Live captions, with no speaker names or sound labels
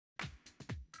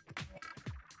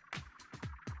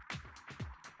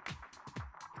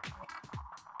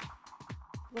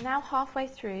We're now halfway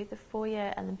through the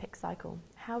 4-year Olympic cycle.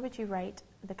 How would you rate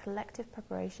the collective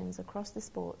preparations across the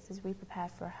sports as we prepare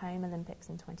for a home Olympics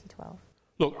in 2012?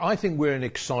 Look, I think we're in an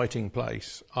exciting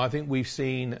place. I think we've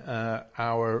seen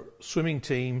our swimming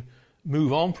team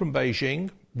move on from Beijing.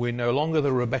 We're no longer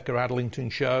the Rebecca Adlington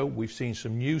show. We've seen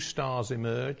some new stars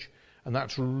emerge, and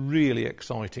that's really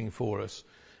exciting for us.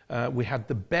 We had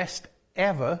the best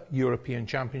ever European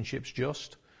Championships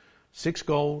just. 6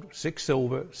 gold, 6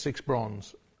 silver, 6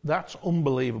 bronze. That's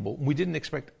unbelievable. We didn't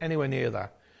expect anywhere near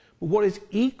that. But what is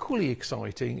equally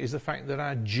exciting is the fact that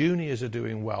our juniors are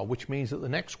doing well, which means that the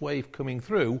next wave coming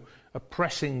through are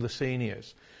pressing the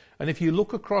seniors. And if you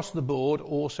look across the board,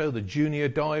 also the junior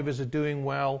divers are doing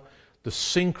well, the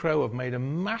synchro have made a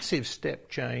massive step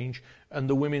change, and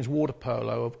the women's water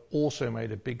polo have also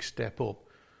made a big step up.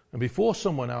 And before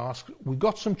someone asks, we've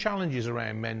got some challenges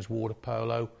around men's water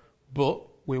polo, but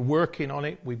we're working on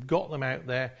it. We've got them out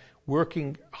there,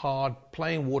 working hard,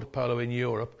 playing water polo in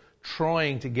Europe,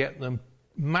 trying to get them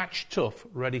match tough,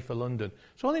 ready for London.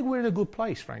 So I think we're in a good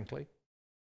place, frankly.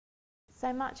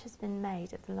 So much has been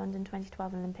made of the London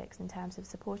 2012 Olympics in terms of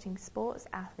supporting sports,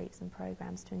 athletes and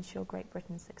programmes to ensure Great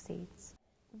Britain succeeds.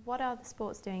 What are the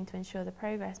sports doing to ensure the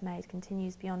progress made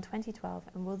continues beyond 2012,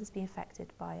 and will this be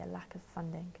affected by a lack of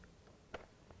funding?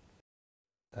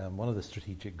 One of the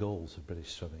strategic goals of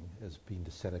British Swimming has been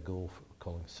to set a goal for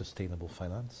calling sustainable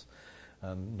finance,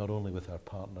 and not only with our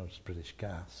partners British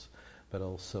Gas, but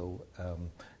also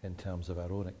in terms of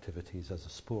our own activities as a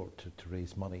sport to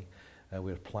raise money.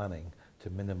 We're planning to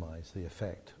minimise the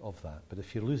effect of that. But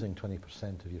if you're losing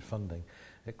 20% of your funding,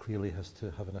 it clearly has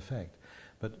to have an effect.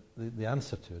 But the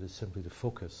answer to it is simply to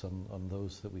focus on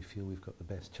those that we feel we've got the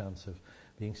best chance of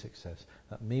being success.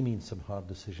 That may mean some hard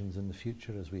decisions in the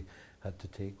future, as we had to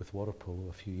take with water polo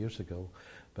a few years ago,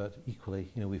 but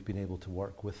equally, we've been able to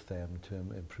work with them to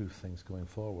improve things going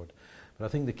forward. But I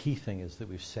think the key thing is that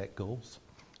we've set goals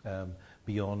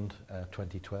beyond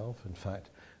 2012. In fact,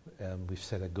 we've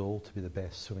set a goal to be the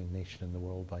best swimming nation in the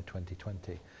world by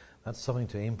 2020. That's something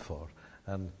to aim for,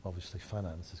 and obviously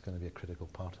finance is going to be a critical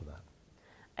part of that.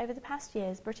 Over the past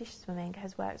years, British Swimming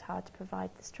has worked hard to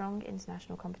provide the strong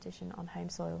international competition on home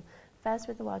soil, first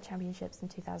with the World Championships in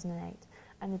 2008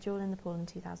 and the Jewel in the Pool in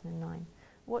 2009.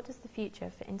 What does the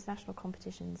future for international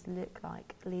competitions look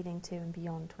like leading to and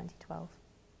beyond 2012?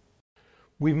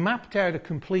 We've mapped out a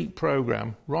complete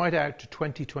programme right out to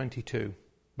 2022,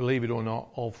 believe it or not,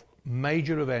 of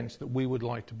major events that we would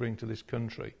like to bring to this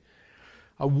country.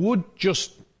 I would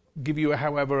just give you,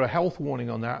 however, a health warning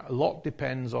on that. A lot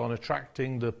depends on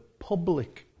attracting the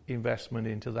public investment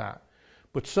into that.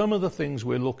 But some of the things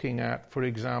we're looking at, for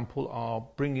example, are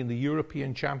bringing the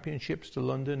European Championships to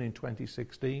London in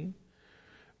 2016,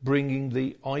 bringing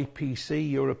the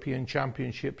IPC European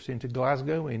Championships into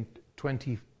Glasgow in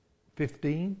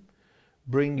 2015,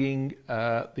 bringing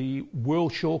the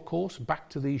World Shore Course back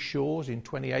to these shores in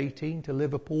 2018 to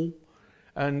Liverpool,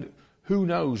 and who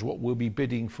knows what we'll be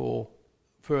bidding for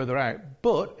further out.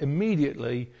 But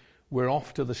immediately we're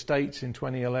off to the States in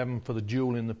 2011 for the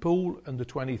Jewel in the Pool, and the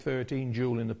 2013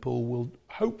 Jewel in the Pool will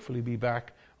hopefully be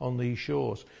back on these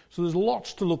shores. So there's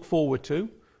lots to look forward to,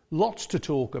 lots to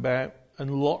talk about,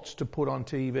 and lots to put on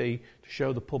TV to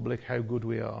show the public how good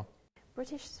we are.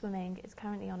 British Swimming is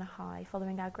currently on a high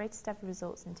following our greatest ever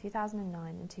results in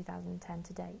 2009 and 2010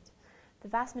 to date. The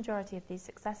vast majority of these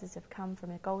successes have come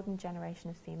from a golden generation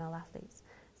of female athletes.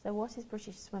 So what is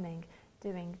British Swimming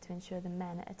doing to ensure the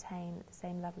men attain the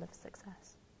same level of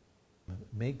success?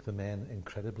 Make the men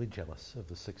incredibly jealous of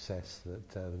the success that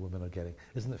the women are getting.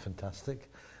 Isn't it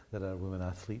fantastic that our women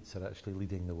athletes are actually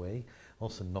leading the way,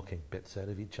 also knocking bits out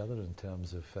of each other in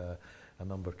terms of a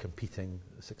number competing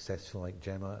successfully, like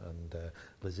Gemma and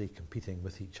Lizzie competing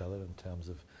with each other in terms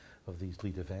of these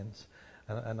lead events.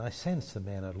 And I sense the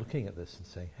men are looking at this and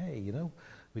saying, hey,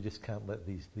 we just can't let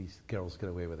these girls get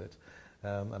away with it.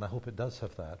 And I hope it does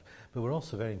have that. But we're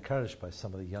also very encouraged by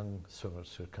some of the young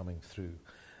swimmers who are coming through,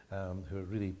 who are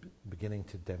really beginning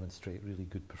to demonstrate really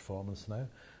good performance now.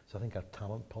 So I think our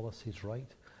talent policy is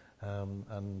right,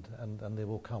 and they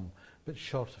will come. A bit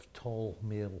short of tall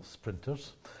male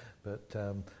sprinters, but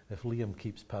if Liam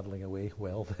keeps paddling away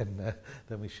well,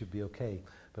 then we should be okay.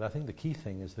 But I think the key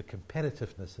thing is the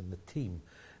competitiveness in the team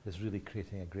is really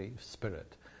creating a great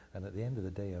spirit. And at the end of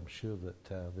the day, I'm sure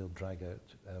that they'll drag out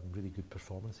really good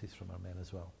performances from our men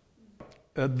as well.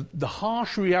 The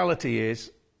harsh reality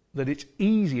is that it's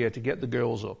easier to get the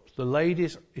girls up. The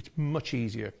ladies, it's much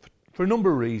easier for a number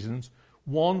of reasons.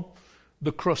 One,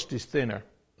 the crust is thinner.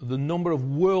 The number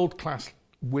of world-class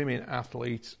women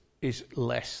athletes is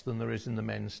less than there is in the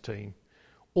men's team.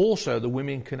 Also, the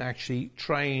women can actually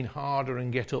train harder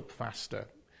and get up faster.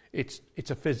 It's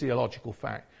a physiological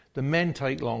fact. The men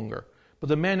take longer, but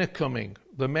the men are coming.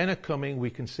 The men are coming. We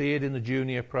can see it in the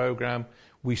junior programme.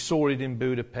 We saw it in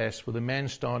Budapest with the men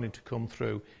starting to come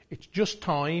through. It's just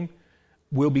time.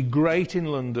 We'll be great in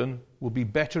London. We'll be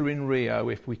better in Rio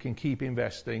if we can keep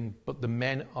investing, but the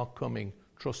men are coming.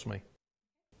 Trust me.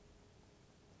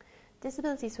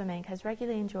 Disability swimming has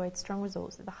regularly enjoyed strong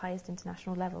results at the highest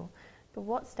international level, but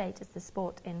what state is the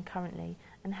sport in currently,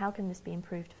 and how can this be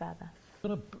improved further?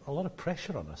 Got a lot of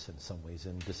pressure on us in some ways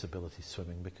in disability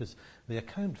swimming, because they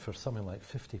account for something like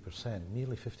 50%,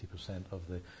 nearly 50% of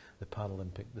the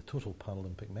total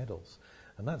Paralympic medals,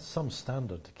 and that's some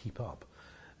standard to keep up.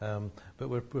 But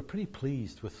we're pretty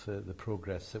pleased with the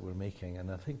progress that we're making,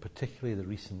 and I think particularly the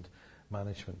recent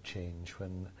management change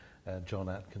when John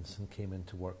Atkinson came in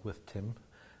to work with Tim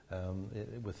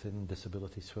within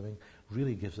disability swimming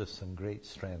really gives us some great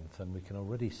strength, and we can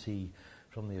already see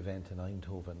from the event in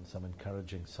Eindhoven some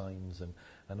encouraging signs, and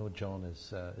I know John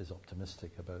is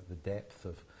optimistic about the depth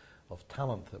of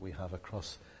talent that we have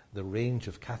across the range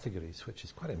of categories, which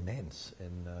is quite immense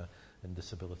in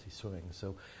disability swimming.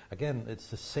 So again, it's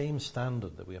the same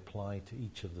standard that we apply to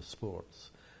each of the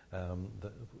sports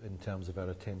in terms of our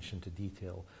attention to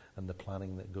detail and the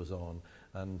planning that goes on,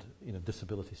 and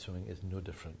disability swimming is no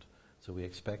different. So we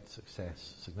expect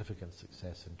success, significant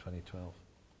success in 2012.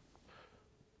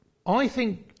 I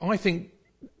think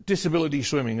disability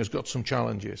swimming has got some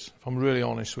challenges, if I'm really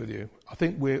honest with you. I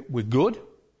think we're good.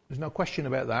 There's no question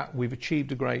about that. We've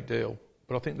achieved a great deal.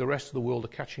 But I think the rest of the world are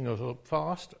catching us up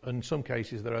fast, and in some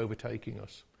cases they're overtaking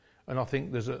us. And I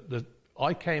think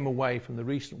I came away from the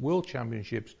recent World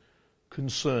Championships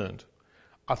concerned.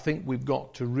 I think we've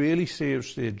got to really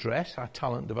seriously address our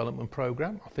talent development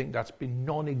programme. I think that's been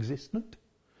non-existent.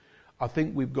 I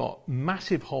think we've got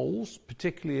massive holes,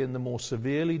 particularly in the more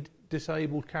severely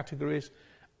disabled categories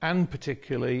and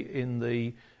particularly in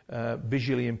the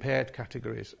visually impaired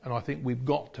categories. And I think we've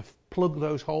got to plug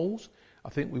those holes. I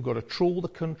think we've got to trawl the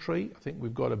country. I think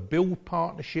we've got to build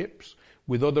partnerships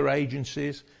with other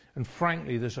agencies. And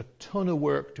frankly, there's a ton of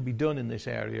work to be done in this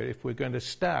area if we're going to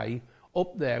stay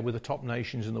up there with the top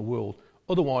nations in the world.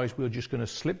 Otherwise, we're just going to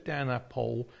slip down that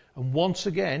pole. And once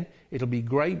again, it'll be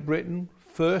Great Britain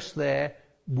first there.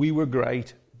 We were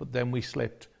great, but then we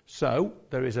slipped. So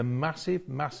there is a massive,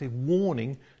 massive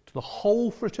warning to the whole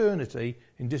fraternity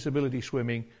in disability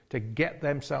swimming to get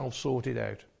themselves sorted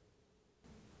out.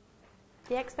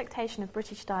 The expectation of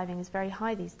British diving is very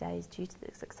high these days due to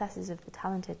the successes of the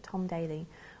talented Tom Daley.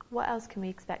 What else can we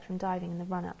expect from diving in the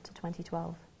run-up to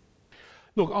 2012?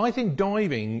 Look, I think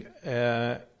diving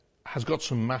has got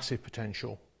some massive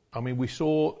potential. I mean, we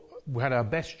had our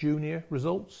best junior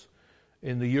results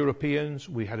in the Europeans.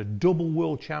 We had a double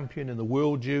world champion in the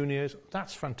World Juniors.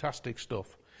 That's fantastic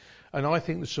stuff. And I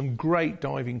think there's some great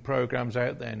diving programs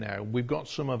out there now. We've got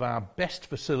some of our best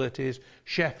facilities,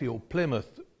 Sheffield,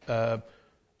 Plymouth,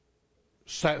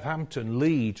 Southampton,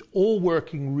 Leeds, all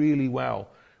working really well.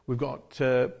 We've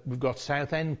got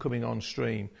Southend coming on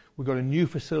stream. We've got a new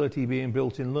facility being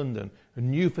built in London, a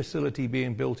new facility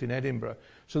being built in Edinburgh.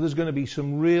 So there's going to be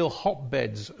some real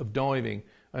hotbeds of diving.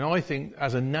 And I think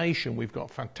as a nation, we've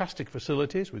got fantastic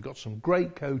facilities. We've got some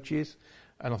great coaches.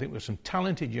 And I think there's some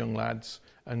talented young lads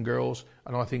and girls.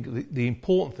 And I think the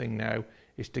important thing now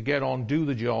is to get on, do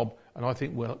the job. And I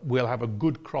think we'll have a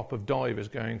good crop of divers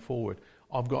going forward.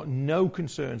 I've got no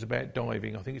concerns about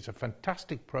diving. I think it's a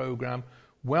fantastic programme,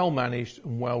 well managed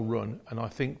and well run, and I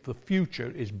think the future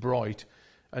is bright.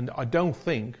 And I don't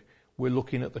think we're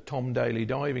looking at the Tom Daley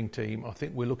diving team. I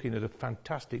think we're looking at a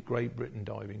fantastic Great Britain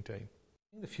diving team.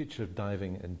 The future of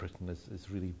diving in Britain is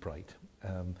really bright.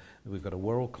 We've got a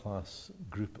world-class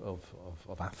group of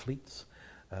athletes.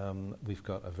 We've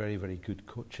got a very, very good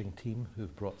coaching team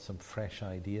who've brought some fresh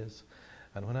ideas.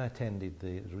 And when I attended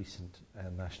the recent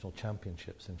national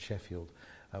championships in Sheffield,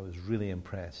 I was really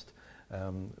impressed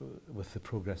with the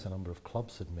progress a number of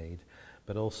clubs had made,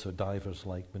 but also divers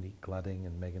like Monique Gladding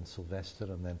and Megan Sylvester,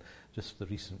 and then just the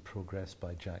recent progress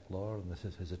by Jack Law, and this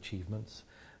is his achievements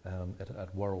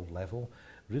at world level,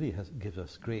 really gives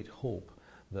us great hope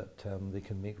that they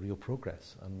can make real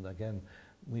progress. And again,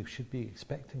 we should be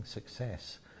expecting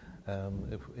success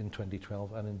in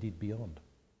 2012 and indeed beyond.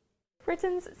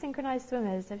 Britain's synchronised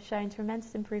swimmers have shown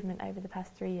tremendous improvement over the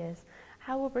past 3 years.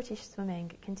 How will British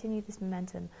swimming continue this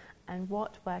momentum, and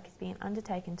what work is being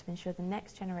undertaken to ensure the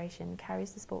next generation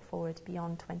carries the sport forward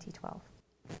beyond 2012?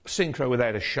 Synchro,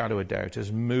 without a shadow of doubt,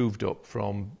 has moved up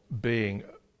from being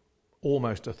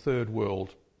almost a third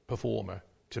world performer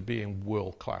to being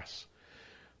world class.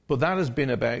 But that has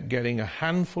been about getting a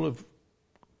handful of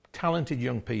talented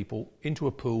young people into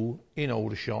a pool in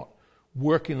Aldershot,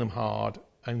 working them hard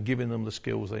and giving them the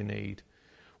skills they need.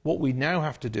 What we now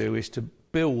have to do is to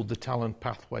build the talent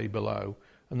pathway below,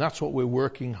 and that's what we're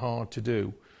working hard to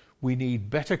do. We need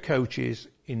better coaches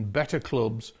in better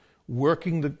clubs,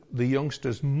 working the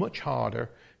youngsters much harder,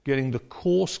 getting the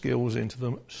core skills into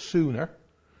them sooner,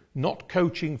 not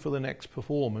coaching for the next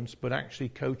performance, but actually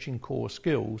coaching core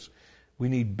skills. We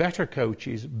need better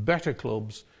coaches, better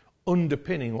clubs,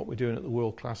 underpinning what we're doing at the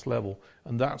world-class level,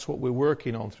 and that's what we're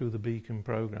working on through the Beacon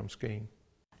programme scheme.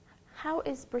 How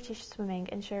is British swimming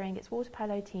ensuring its water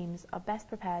polo teams are best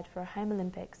prepared for a home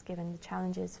Olympics given the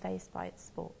challenges faced by its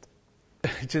sport?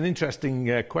 It's an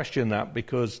interesting question, that,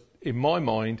 because in my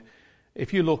mind,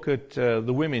 if you look at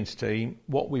the women's team,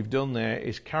 what we've done there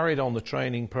is carried on the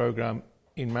training programme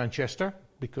in Manchester,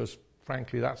 because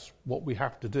frankly that's what we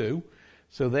have to do.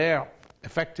 So they're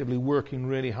effectively working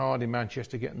really hard in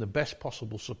Manchester, getting the best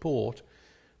possible support.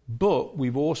 But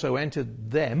we've also entered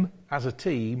them as a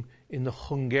team in the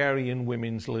Hungarian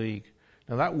Women's League.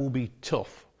 Now that will be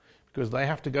tough, because they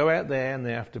have to go out there and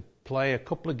they have to play a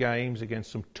couple of games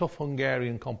against some tough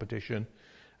Hungarian competition,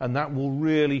 and that will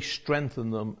really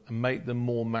strengthen them and make them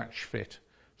more match fit.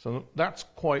 So that's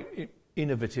quite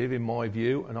innovative in my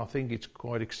view, and I think it's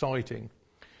quite exciting.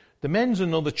 The men's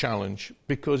another challenge,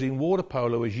 because in water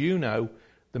polo, as you know,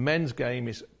 the men's game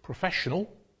is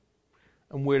professional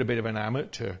and we're a bit of an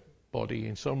amateur body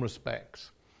in some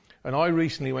respects. And I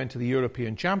recently went to the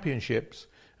European Championships,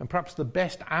 and perhaps the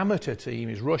best amateur team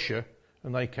is Russia,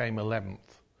 and they came 11th.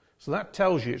 So that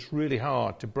tells you it's really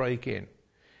hard to break in.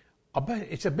 I bet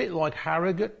it's a bit like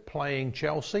Harrogate playing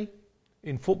Chelsea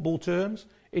in football terms.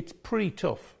 It's pretty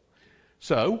tough.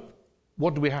 So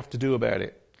what do we have to do about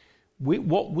it?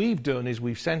 What we've done is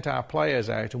we've sent our players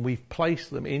out and we've placed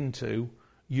them into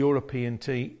European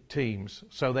teams.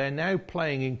 So they're now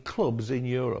playing in clubs in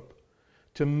Europe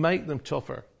to make them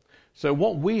tougher. So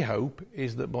what we hope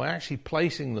is that by actually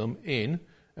placing them in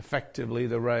effectively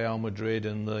the Real Madrid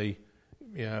and the,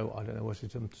 I don't know what it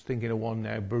is, I'm thinking of one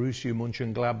now, Borussia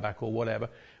Mönchengladbach or whatever,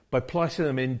 by placing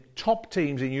them in top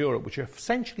teams in Europe, which are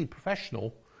essentially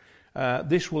professional,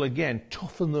 this will again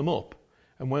toughen them up.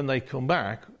 And when they come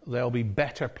back, they'll be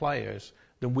better players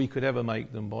than we could ever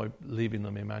make them by leaving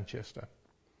them in Manchester.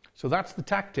 So that's the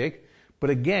tactic.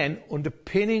 But again,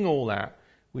 underpinning all that,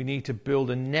 we need to build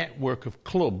a network of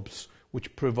clubs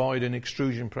which provide an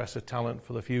extrusion press of talent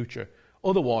for the future.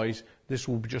 Otherwise, this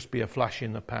will just be a flash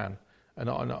in the pan. And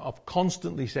I've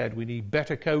constantly said we need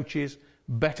better coaches,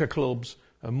 better clubs,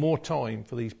 and more time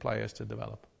for these players to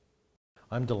develop.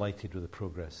 I'm delighted with the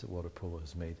progress that water polo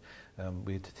has made.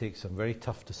 We had to take some very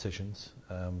tough decisions.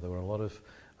 There were a lot of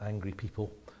angry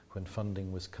people when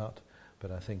funding was cut,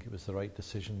 but I think it was the right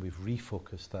decision. We've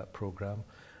refocused that programme.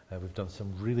 We've done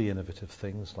some really innovative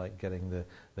things like getting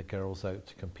the girls out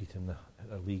to compete in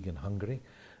a league in Hungary,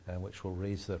 which will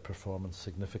raise their performance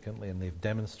significantly, and they've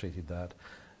demonstrated that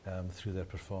through their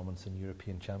performance in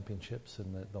European Championships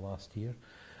in the last year.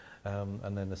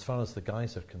 And then as far as the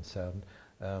guys are concerned,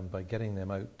 by getting them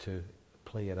out to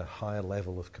play at a higher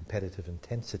level of competitive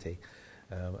intensity,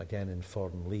 again in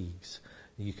foreign leagues,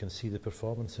 you can see the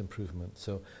performance improvement.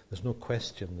 So there's no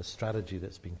question the strategy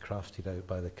that's been crafted out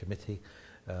by the committee,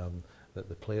 that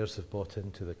the players have bought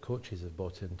into, the coaches have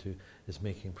bought into, is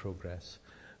making progress.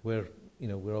 We're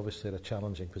obviously at a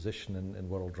challenging position in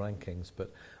world rankings,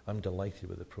 but I'm delighted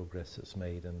with the progress that's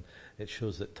made, and it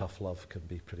shows that tough love can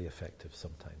be pretty effective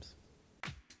sometimes.